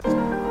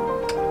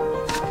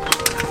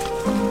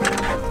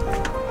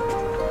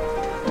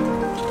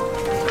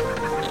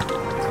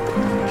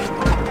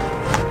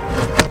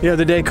The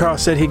other day, Carl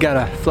said he got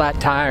a flat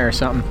tire or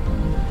something.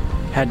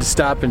 Had to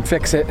stop and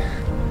fix it.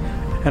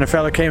 And a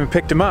fella came and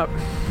picked him up.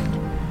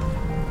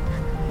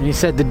 And he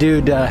said the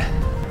dude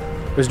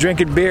was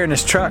drinking beer in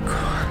his truck.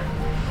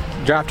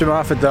 Dropped him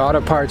off at the auto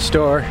parts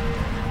store.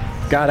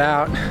 Got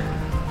out.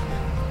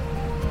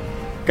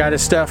 Got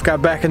his stuff,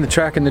 got back in the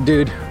truck, and the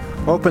dude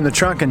opened the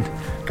trunk and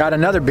got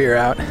another beer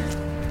out.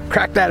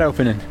 Cracked that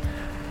open and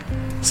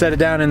set it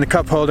down in the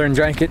cup holder and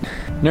drank it.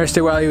 Nursed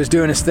it while he was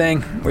doing his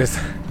thing with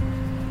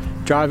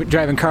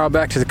driving Carl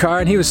back to the car,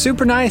 and he was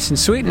super nice and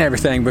sweet and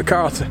everything, but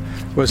Carl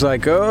was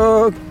like,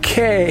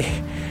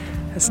 okay,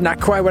 that's not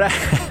quite what I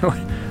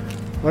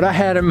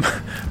had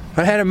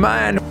in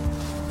mind.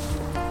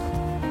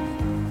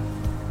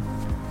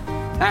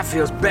 That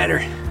feels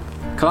better.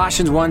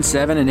 Colossians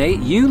 1:7 and 8,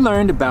 you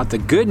learned about the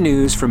good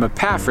news from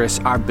Epaphras,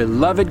 our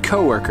beloved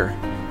co-worker.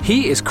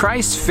 He is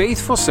Christ's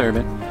faithful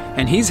servant,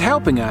 and he's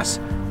helping us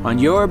on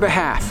your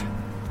behalf.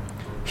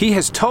 He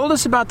has told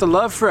us about the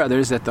love for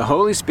others that the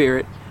Holy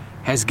Spirit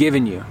has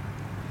given you.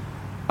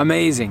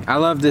 Amazing. I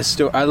love this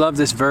story. I love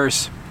this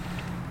verse.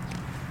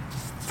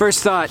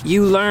 First thought,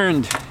 you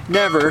learned.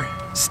 Never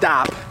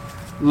stop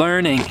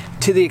learning.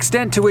 To the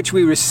extent to which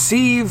we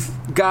receive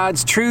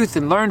God's truth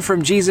and learn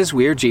from Jesus,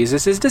 we're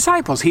Jesus'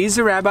 disciples. He's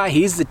the rabbi,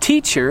 he's the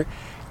teacher,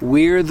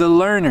 we're the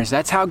learners.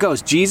 That's how it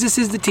goes. Jesus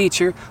is the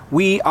teacher,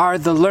 we are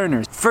the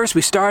learners. First,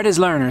 we start as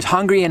learners,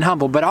 hungry and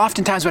humble, but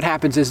oftentimes what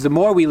happens is the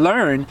more we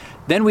learn,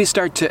 then we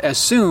start to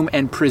assume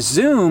and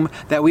presume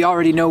that we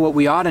already know what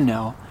we ought to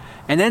know.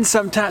 And then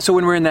sometimes, so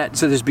when we're in that,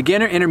 so there's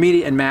beginner,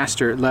 intermediate, and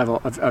master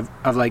level of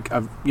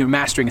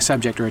mastering a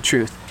subject or a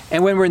truth.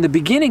 And when we're in the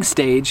beginning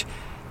stage,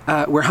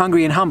 we're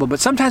hungry and humble.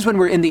 But sometimes when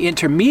we're in the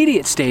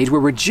intermediate stage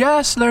where we're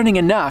just learning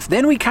enough,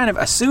 then we kind of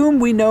assume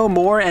we know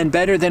more and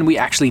better than we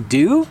actually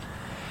do.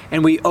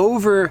 And we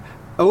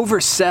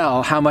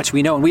oversell how much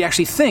we know. And we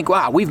actually think,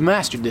 wow, we've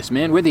mastered this,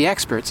 man. We're the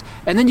experts.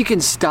 And then you can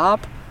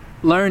stop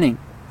learning.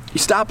 You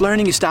stop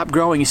learning, you stop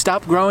growing. You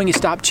stop growing, you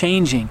stop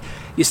changing.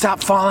 You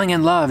stop falling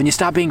in love, and you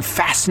stop being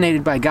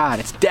fascinated by God.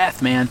 It's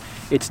death, man.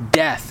 It's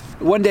death.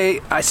 One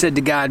day I said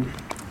to God,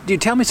 dude,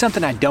 tell me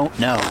something I don't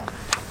know,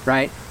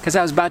 right? Because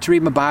I was about to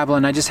read my Bible,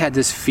 and I just had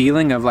this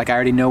feeling of like, I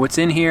already know what's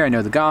in here. I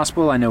know the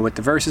gospel. I know what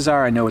the verses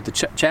are. I know what the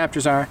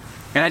chapters are.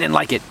 And I didn't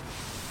like it.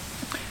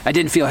 I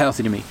didn't feel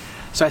healthy to me.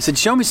 So I said,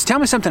 tell me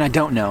something I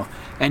don't know.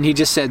 And he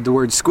just said the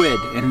word squid.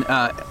 And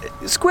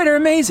squid are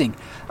amazing.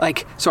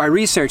 So I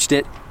researched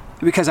it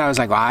because I was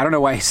like, well, I don't know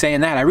why he's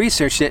saying that. I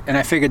researched it, and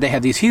I figured they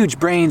have these huge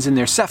brains, and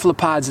they're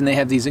cephalopods, and they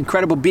have these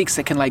incredible beaks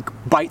that can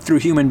bite through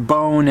human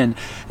bone, and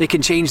they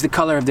can change the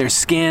color of their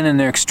skin, and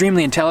they're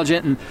extremely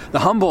intelligent. And the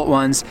Humboldt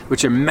ones,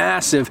 which are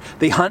massive,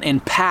 they hunt in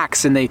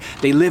packs, and they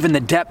live in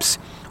the depths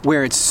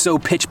where it's so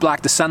pitch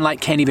black the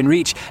sunlight can't even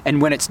reach.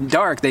 And when it's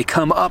dark, they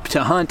come up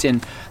to hunt,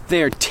 and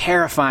they're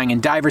terrifying.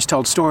 And divers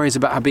told stories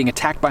about how being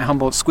attacked by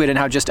Humboldt squid and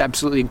how just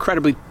absolutely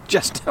incredibly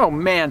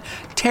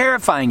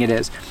terrifying it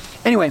is.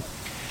 Anyway,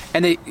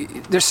 and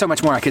there's so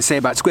much more I could say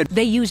about squid.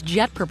 They use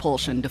jet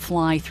propulsion to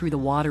fly through the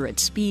water at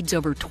speeds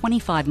over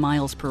 25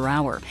 miles per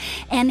hour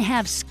and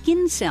have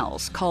skin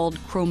cells called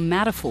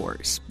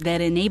chromatophores that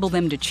enable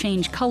them to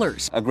change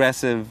colors.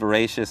 Aggressive,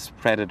 voracious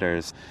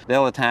predators.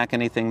 They'll attack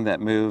anything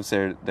that moves.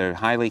 They're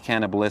highly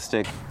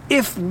cannibalistic.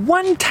 If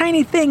one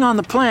tiny thing on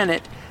the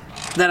planet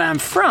that I'm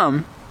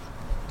from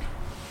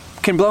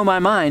can blow my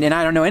mind and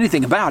I don't know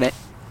anything about it,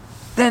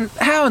 then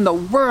how in the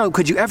world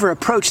could you ever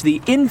approach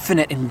the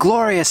infinite and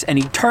glorious and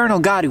eternal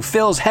God who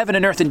fills heaven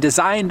and earth and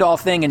designed all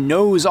things and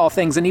knows all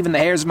things, and even the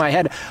hairs of my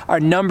head are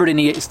numbered, and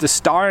the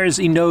stars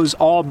he knows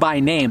all by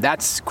name?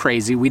 That's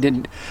crazy.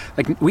 When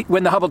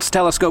the Hubble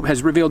telescope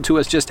has revealed to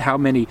us just how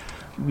many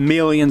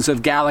millions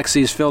of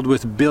galaxies filled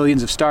with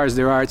billions of stars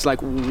there are, it's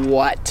like,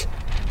 what?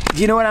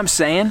 Do you know what I'm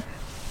saying?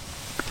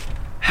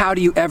 How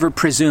do you ever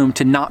presume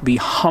to not be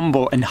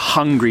humble and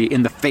hungry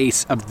in the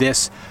face of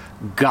this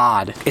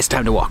God? It's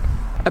time to walk.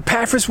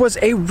 Epaphras was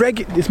a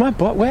regular... Is my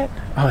butt wet?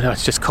 Oh no,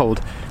 it's just cold.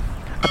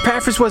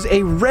 Epaphras was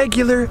a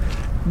regular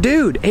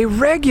dude. A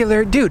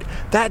regular dude.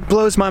 That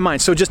blows my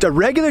mind. So just a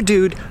regular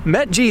dude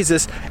met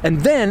Jesus, and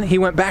then he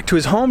went back to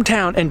his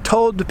hometown and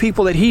told the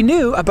people that he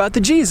knew about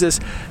the Jesus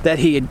that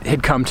he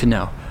had come to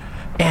know.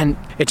 And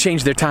it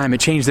changed their time, it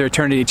changed their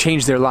eternity, it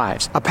changed their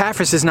lives.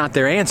 Epaphras is not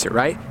their answer,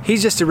 right?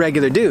 He's just a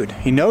regular dude.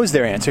 He knows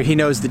their answer. He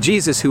knows the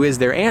Jesus who is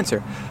their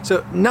answer.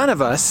 So none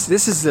of us,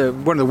 this is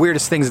one of the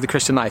weirdest things of the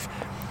Christian life,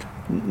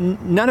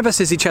 none of us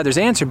is each other's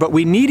answer, but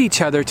we need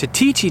each other to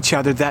teach each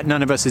other that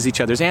none of us is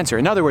each other's answer.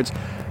 In other words,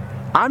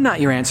 I'm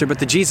not your answer, but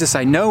the Jesus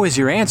I know is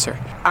your answer.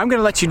 I'm going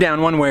to let you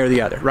down one way or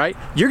the other, right?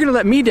 You're going to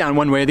let me down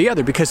one way or the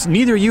other, because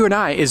neither you and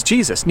I is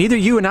Jesus. Neither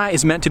you and I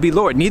is meant to be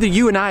Lord. Neither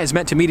you and I is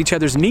meant to meet each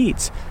other's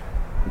needs.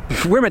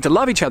 We're meant to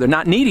love each other,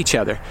 not need each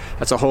other.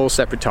 That's a whole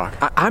separate talk.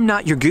 I'm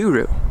not your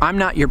guru. I'm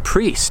not your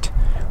priest.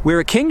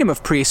 We're a kingdom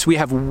of priests. We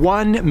have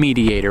one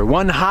mediator,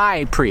 one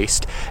high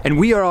priest, and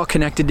we are all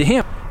connected to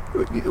him.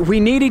 We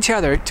need each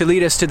other to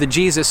lead us to the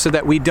Jesus, so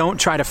that we don't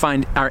try to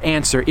find our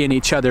answer in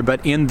each other,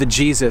 but in the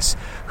Jesus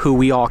who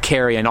we all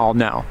carry and all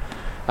know.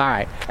 All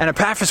right. And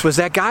Epaphras was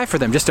that guy for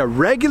them. Just a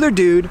regular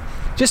dude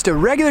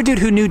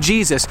who knew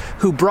Jesus,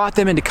 who brought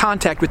them into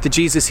contact with the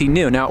Jesus he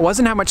knew. Now, it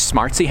wasn't how much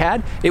smarts he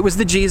had. It was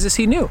the Jesus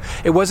he knew.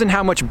 It wasn't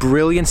how much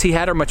brilliance he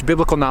had or much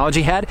biblical knowledge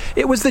he had.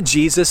 It was the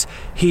Jesus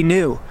he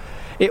knew.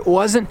 It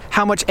wasn't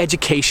how much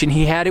education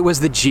he had. It was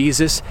the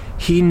Jesus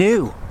he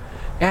knew.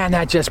 And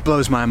that just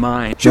blows my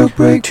mind. Joke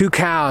break. 2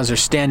 cows are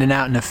standing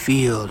out in a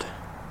field.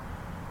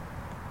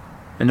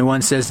 And the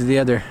one says to the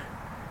other,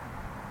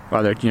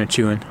 while they're,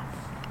 chewing,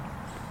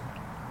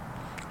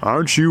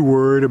 "Aren't you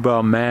worried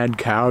about mad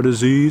cow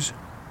disease?"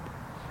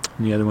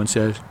 And the other one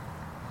says,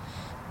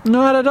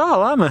 "Not at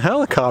all. I'm a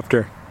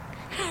helicopter."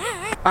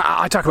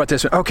 I talk about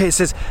this one. Okay, it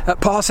says,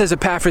 Paul says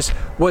Epaphras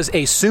was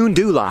a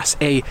sundoulos,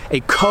 a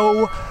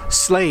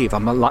co-slave.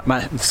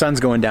 My sun's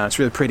going down. It's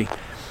really pretty.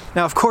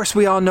 Now, of course,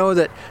 we all know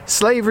that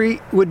slavery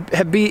would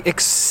be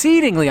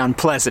exceedingly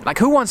unpleasant. Like,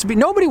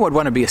 nobody would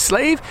want to be a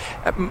slave.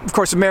 Of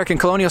course, American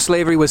colonial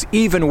slavery was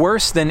even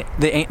worse than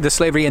the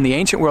slavery in the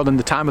ancient world in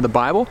the time of the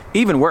Bible.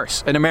 Even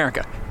worse in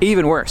America.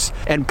 Even worse.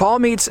 And Paul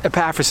meets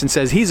Epaphras and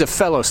says he's a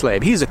fellow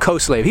slave. He's a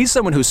co-slave. He's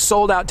someone who's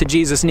sold out to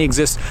Jesus, and he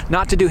exists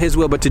not to do his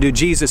will, but to do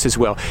Jesus'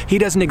 will. He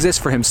doesn't exist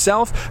for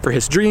himself, for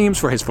his dreams,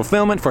 for his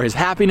fulfillment, for his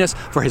happiness,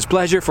 for his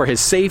pleasure, for his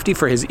safety,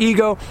 for his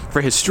ego,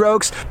 for his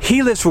strokes.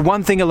 He lives for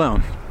one thing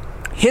alone.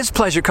 His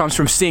pleasure comes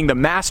from seeing the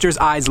master's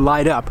eyes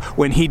light up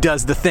when he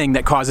does the thing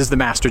that causes the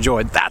master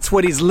joy. That's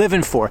what he's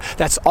living for.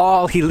 That's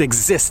all he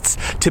exists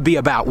to be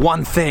about.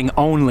 One thing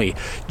only.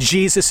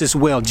 Jesus'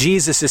 will,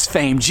 Jesus'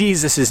 fame,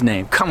 Jesus'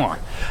 name. Come on.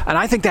 And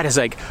I think that is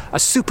like a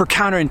super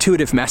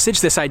counterintuitive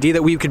message, this idea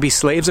that we could be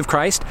slaves of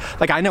Christ.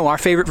 Like, I know our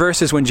favorite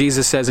verse is when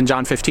Jesus says in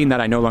John 15 that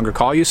I no longer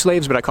call you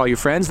slaves, but I call you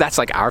friends. That's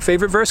like our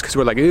favorite verse because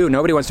we're like, ooh,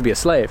 nobody wants to be a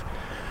slave.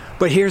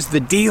 But here's the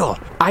deal.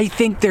 I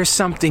think there's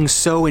something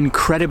so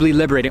incredibly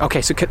liberating.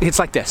 Okay, so it's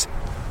like this.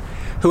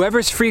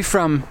 Whoever's free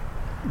from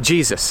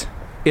Jesus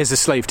is a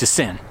slave to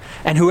sin.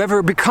 And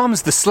whoever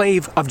becomes the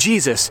slave of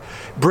Jesus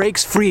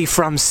breaks free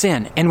from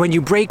sin. And when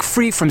you break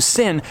free from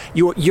sin,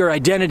 your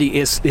identity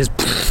is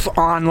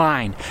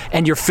online.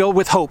 And you're filled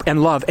with hope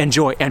and love and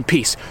joy and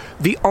peace.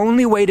 The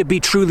only way to be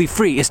truly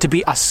free is to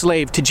be a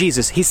slave to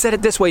Jesus. He said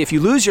it this way: if you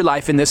lose your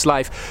life in this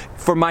life,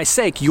 for my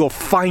sake, you'll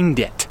find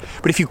it.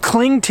 But if you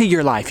cling to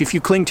your life, if you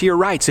cling to your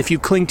rights, if you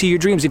cling to your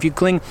dreams, if you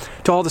cling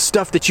to all the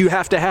stuff that you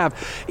have to have,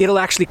 it'll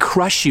actually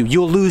crush you.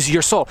 You'll lose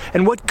your soul.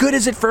 And what good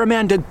is it for a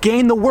man to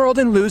gain the world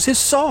and lose his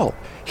soul?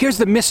 Here's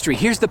the mystery.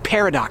 Here's the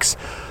paradox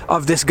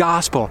of this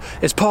gospel.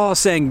 As Paul is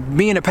saying,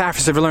 me and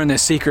Epaphras have learned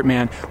this secret,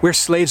 man. We're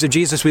slaves of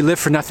Jesus. We live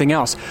for nothing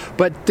else.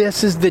 But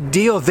this is the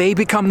deal. They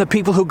become the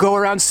people who go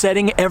around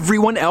setting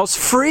everyone else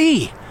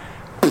free.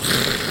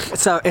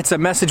 It's a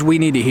message we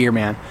need to hear,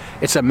 man.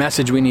 It's a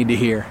message we need to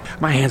hear.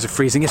 My hands are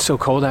freezing. It's so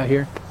cold out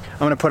here. I'm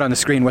going to put on the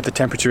screen what the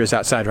temperature is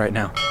outside right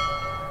now.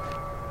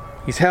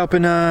 He's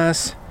helping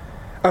us.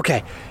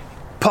 Okay.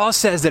 Paul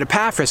says that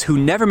Epaphras, who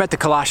never met the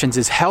Colossians,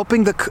 is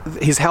helping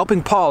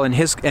Paul and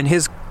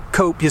his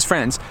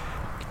friends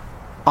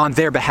on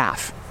their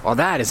behalf. Well,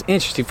 that is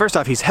interesting. First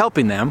off, he's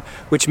helping them,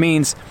 which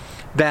means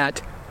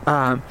that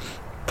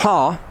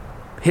Paul,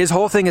 his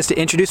whole thing is to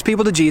introduce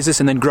people to Jesus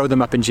and then grow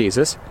them up in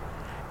Jesus.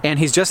 And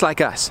he's just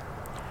like us.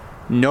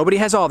 Nobody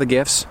has all the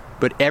gifts,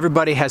 but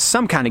everybody has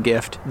some kind of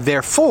gift.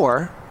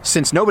 Therefore,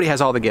 since nobody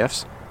has all the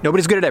gifts,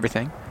 nobody's good at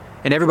everything,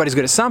 and everybody's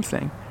good at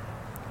something,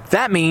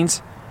 that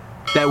means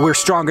that we're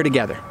stronger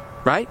together,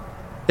 right?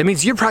 That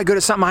means you're probably good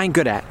at something I ain't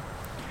good at.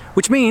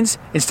 Which means,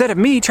 instead of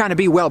me trying to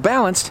be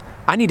well-balanced,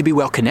 I need to be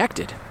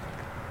well-connected.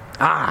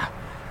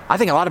 I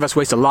think a lot of us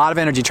waste a lot of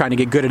energy trying to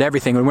get good at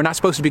everything when we're not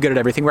supposed to be good at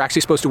everything. We're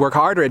actually supposed to work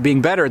harder at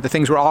being better at the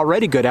things we're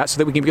already good at so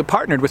that we can get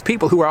partnered with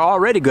people who are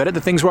already good at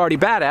the things we're already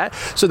bad at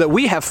so that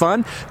we have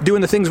fun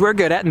doing the things we're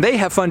good at and they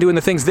have fun doing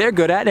the things they're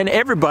good at and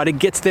everybody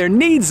gets their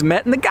needs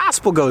met and the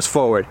gospel goes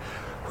forward.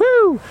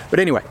 Woo! But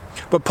anyway,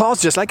 but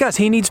Paul's just like us.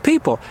 He needs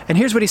people. And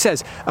here's what he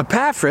says.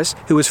 Epaphras,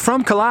 who is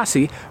from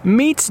Colossae,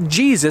 meets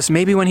Jesus,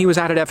 maybe when he was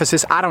out at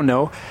Ephesus, I don't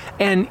know,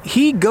 and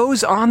he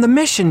goes on the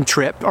mission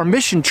trip or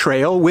mission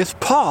trail with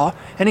Paul,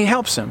 and he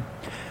helps him.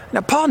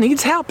 Now, Paul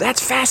needs help.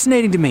 That's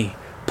fascinating to me.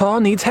 Paul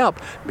needs help.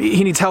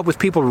 He needs help with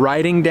people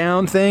writing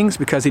down things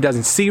because he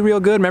doesn't see real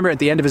good. Remember, at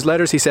the end of his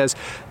letters, he says,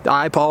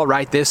 I, Paul,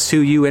 write this to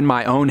you in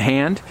my own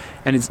hand.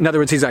 And in other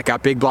words, he's like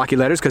got big blocky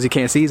letters because he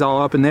can't see. He's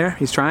all up in there.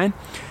 He's trying.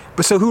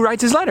 But so who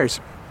writes his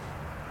letters?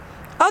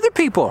 Other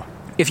people.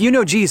 If you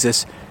know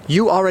Jesus,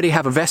 you already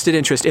have a vested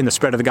interest in the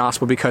spread of the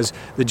gospel because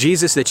the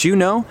Jesus that you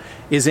know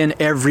is in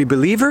every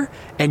believer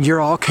and you're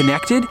all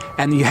connected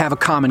and you have a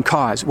common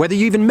cause, whether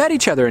you even met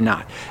each other or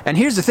not. And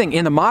here's the thing.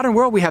 In the modern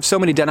world, we have so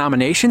many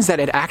denominations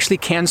that it actually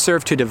can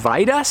serve to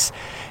divide us.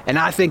 And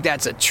I think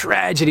that's a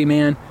tragedy,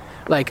 man.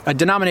 Like, a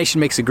denomination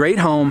makes a great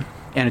home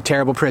and a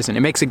terrible prison. It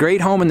makes a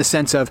great home in the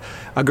sense of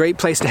a great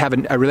place to have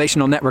a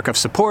relational network of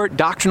support,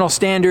 doctrinal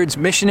standards,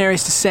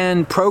 missionaries to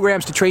send,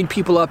 programs to train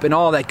people up, and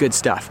all that good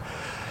stuff.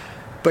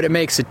 But it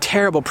makes a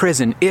terrible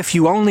prison if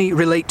you only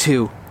relate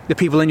to the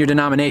people in your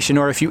denomination,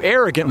 or if you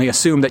arrogantly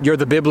assume that you're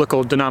the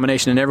biblical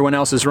denomination and everyone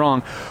else is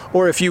wrong,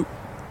 or if you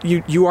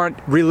you aren't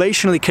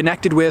relationally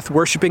connected with,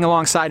 worshiping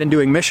alongside and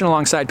doing mission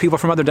alongside people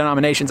from other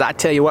denominations, I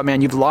tell you what,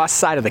 man, you've lost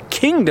sight of the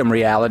kingdom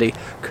reality.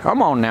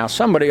 Come on now,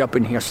 somebody up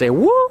in here say,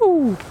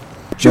 woo!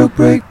 Joke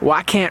break.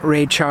 Why can't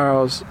Ray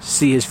Charles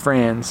see his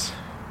friends?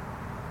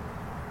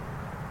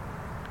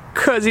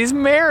 'Cause he's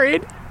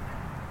married.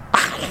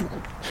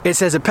 It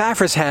says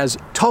Epaphras has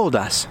told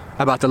us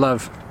about the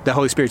love the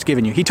Holy Spirit's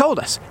given you. He told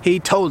us.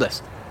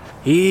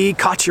 He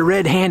caught you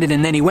red-handed,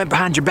 and then he went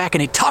behind your back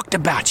and he talked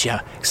about you.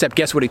 Except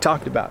guess what he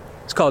talked about?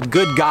 It's called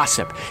good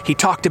gossip. He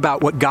talked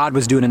about what God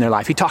was doing in their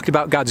life. He talked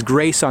about God's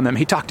grace on them.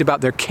 He talked about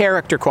their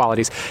character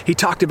qualities. He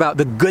talked about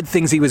the good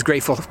things he was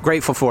grateful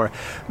for.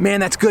 Man,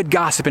 that's good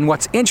gossip. And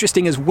what's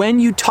interesting is when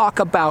you talk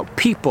about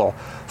people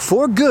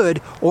for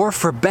good or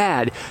for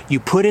bad, you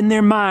put in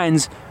their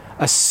minds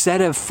a set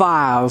of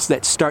files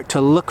that start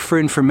to look for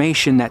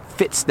information that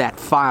fits that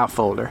file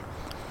folder.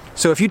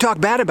 So if you talk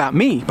bad about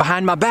me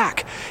behind my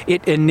back,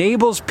 it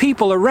enables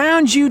people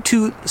around you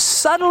to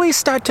subtly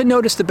start to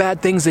notice the bad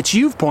things that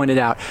you've pointed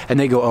out. And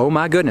they go, oh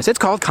my goodness. It's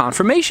called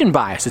confirmation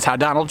bias. It's how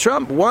Donald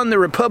Trump won the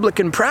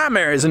Republican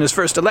primaries in his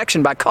first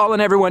election by calling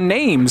everyone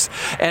names.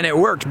 And it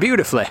worked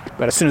beautifully.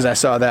 But as soon as I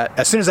saw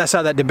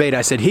that debate,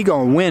 I said, he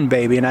gonna win,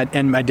 baby.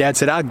 And my dad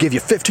said, I'll give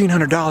you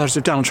 $1,500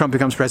 if Donald Trump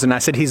becomes president. I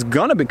said, he's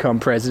gonna become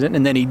president.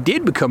 And then he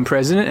did become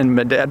president. And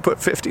my dad put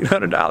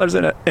 $1,500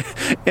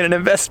 in an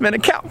investment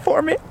account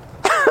for me.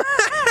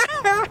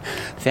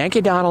 Thank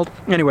you, Donald.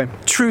 Anyway,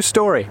 true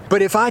story.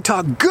 But if I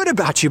talk good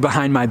about you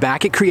behind my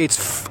back,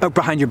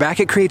 behind your back,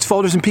 it creates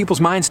folders in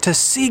people's minds to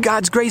see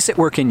God's grace at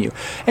work in you.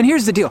 And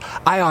here's the deal.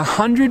 I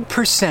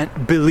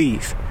 100%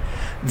 believe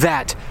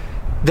that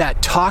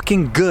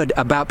talking good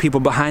about people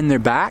behind their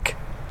back,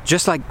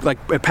 just like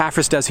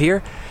Epaphras does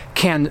here,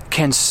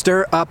 can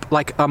stir up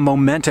like a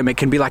momentum. It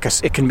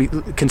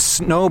can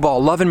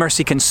snowball. Love and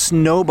mercy can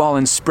snowball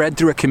and spread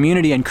through a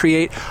community and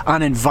create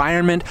an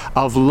environment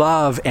of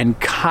love and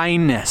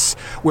kindness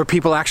where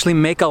people actually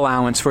make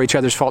allowance for each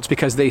other's faults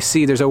because they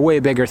see there's a way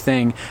bigger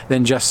thing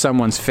than just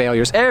someone's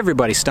failures.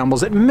 Everybody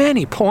stumbles at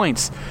many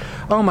points.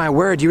 Oh my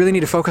word, you really need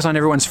to focus on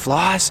everyone's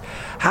flaws?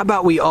 How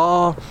about we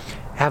all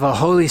have a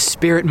Holy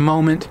Spirit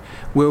moment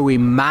where we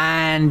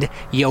mind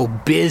your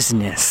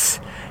business?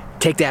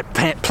 Take that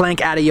plank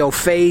out of your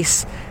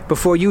face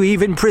before you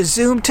even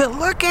presume to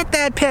look at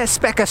that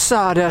speck of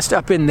sawdust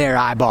up in their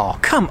eyeball.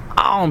 Come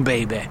on,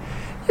 baby.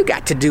 You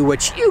got to do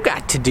what you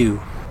got to do.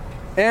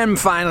 And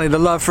finally, the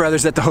love for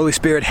others that the Holy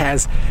Spirit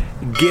has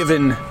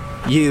given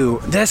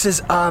you. This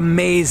is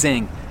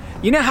amazing.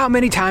 You know how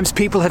many times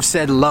people have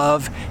said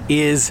love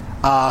is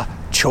a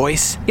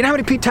choice? You know how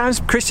many times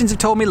Christians have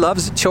told me love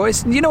is a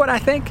choice? You know what I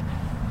think?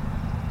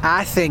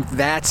 I think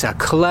that's a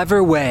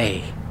clever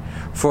way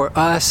for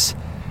us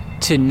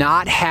to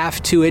not have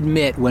to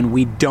admit when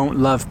we don't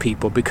love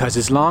people, because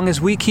as long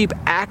as we keep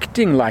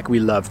acting like we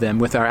love them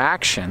with our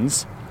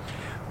actions,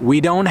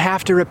 we don't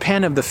have to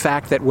repent of the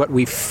fact that what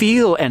we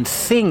feel and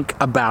think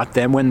about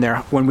them when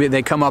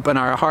they come up on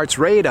our heart's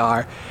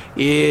radar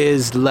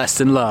is less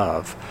than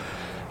love.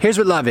 Here's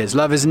what love is.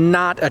 Love is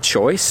not a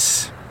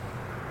choice.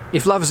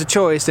 If love is a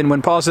choice, then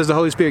when Paul says the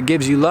Holy Spirit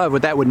gives you love,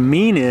 what that would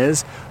mean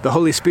is the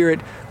Holy Spirit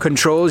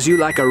controls you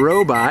like a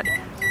robot.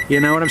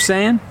 You know what I'm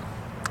saying?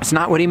 It's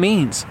not what he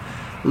means.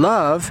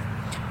 Love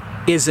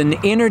is an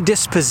inner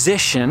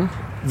disposition,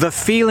 the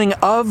feeling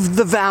of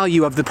the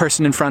value of the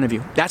person in front of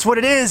you. That's what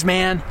it is,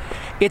 man.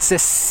 It's a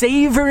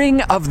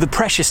savoring of the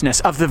preciousness,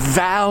 of the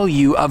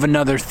value of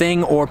another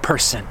thing or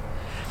person.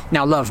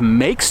 Now, love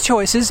makes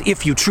choices.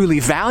 If you truly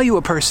value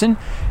a person,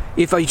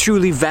 if you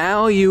truly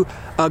value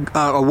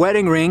a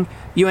wedding ring,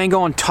 you ain't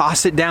going to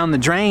toss it down the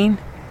drain.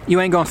 You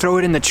ain't going to throw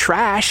it in the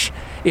trash.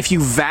 If you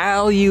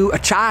value a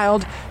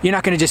child, you're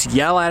not going to just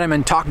yell at them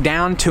and talk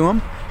down to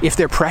them. If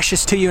they're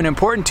precious to you and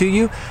important to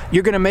you,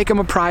 you're going to make them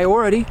a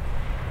priority.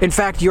 In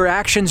fact, your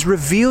actions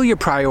reveal your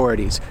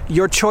priorities.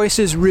 Your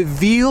choices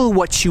reveal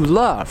what you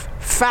love.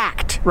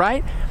 Fact,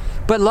 right?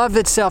 But love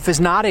itself is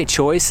not a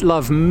choice.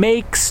 Love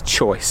makes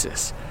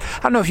choices. I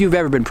don't know if you've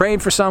ever been praying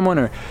for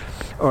someone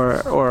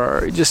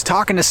or just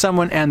talking to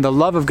someone, and the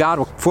love of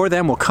God for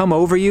them will come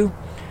over you,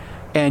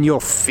 and you'll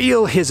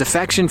feel his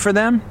affection for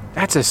them.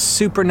 That's a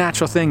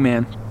supernatural thing,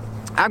 man.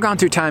 I've gone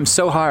through times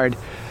so hard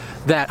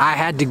that I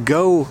had to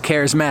go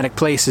charismatic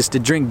places to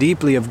drink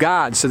deeply of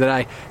God so that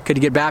I could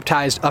get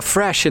baptized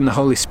afresh in the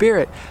Holy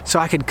Spirit, so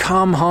I could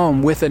come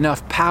home with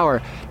enough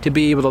power to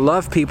be able to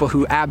love people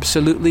who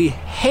absolutely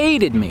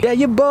hated me. Yeah,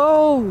 you're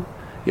bold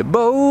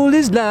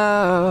as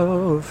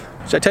love.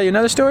 Should I tell you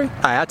another story? All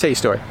right, I'll tell you a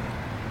story.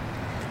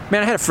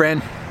 Man, I had a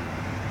friend,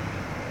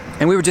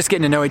 and we were just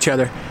getting to know each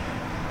other,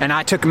 and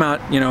I took him out,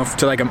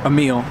 to like a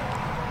meal,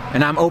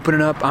 and I'm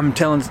opening up,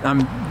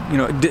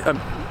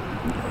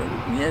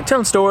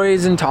 telling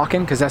stories and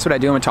talking, because that's what I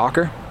do. I'm a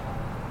talker.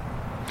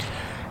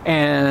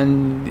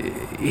 And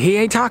he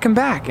ain't talking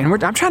back. And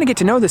I'm trying to get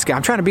to know this guy.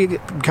 I'm trying to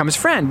become his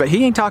friend, but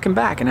he ain't talking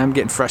back. And I'm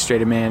getting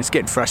frustrated, man. It's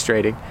getting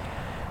frustrating.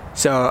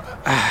 So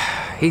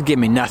he'd give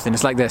me nothing.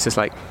 It's like this. It's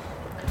like,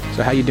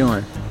 so how you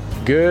doing?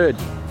 Good.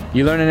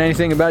 You learning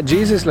anything about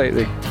Jesus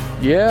lately?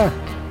 Yeah.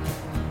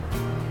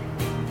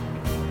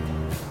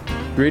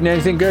 reading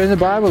anything good in the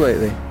Bible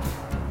lately?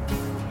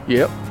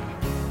 Yep.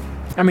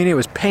 I mean, it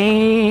was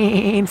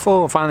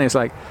painful. Finally, it's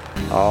like,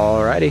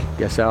 alrighty,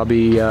 guess I'll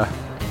be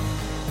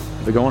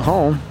going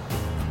home.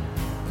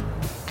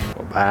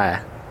 Well,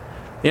 bye.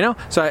 You know?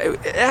 So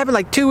it happened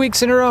like 2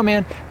 weeks in a row,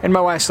 man. And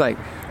my wife's like,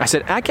 I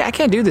said, I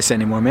can't do this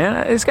anymore,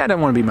 man. This guy doesn't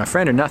want to be my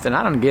friend or nothing.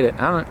 I don't get it.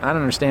 I don't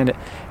understand it.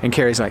 And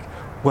Carrie's like,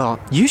 well,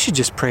 you should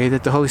just pray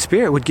that the Holy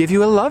Spirit would give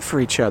you a love for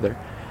each other.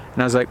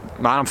 And I was like,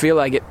 I don't feel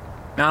like it.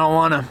 I don't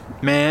want to,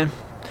 man.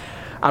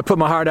 I put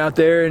my heart out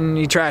there and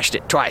you trashed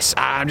it twice.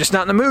 I'm just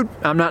not in the mood.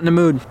 I'm not in the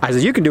mood. I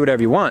said, you can do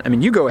whatever you want. I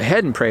mean, you go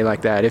ahead and pray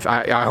like that. If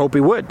I hope he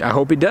would. I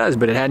hope he does,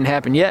 but it hadn't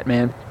happened yet,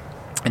 man.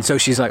 And so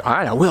she's like, all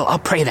right, I will. I'll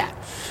pray that.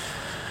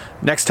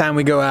 Next time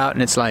we go out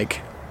and it's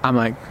like, I'm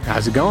like,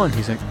 how's it going?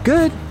 He's like,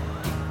 good.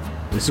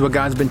 This is what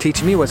God's been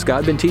teaching me. What's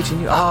God been teaching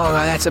you? Oh,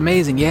 that's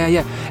amazing.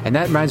 Yeah. And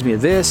that reminds me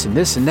of this and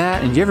this and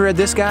that. And you ever read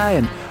this guy?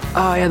 And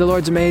oh yeah, the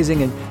Lord's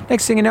amazing. And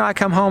next thing you know, I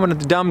come home and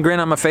with a dumb grin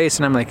on my face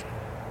and I'm like,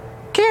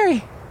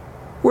 Carrie,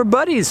 we're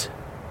buddies.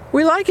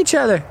 We like each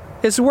other.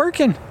 It's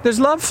working. There's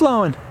love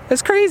flowing.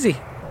 It's crazy.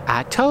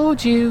 I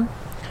told you.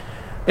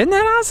 Isn't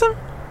that awesome?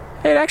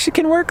 It actually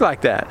can work like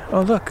that.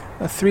 Oh, look,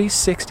 a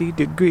 360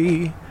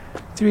 degree.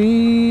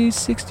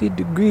 360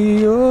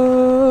 degree. Oh,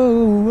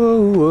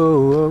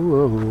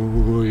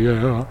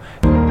 yeah.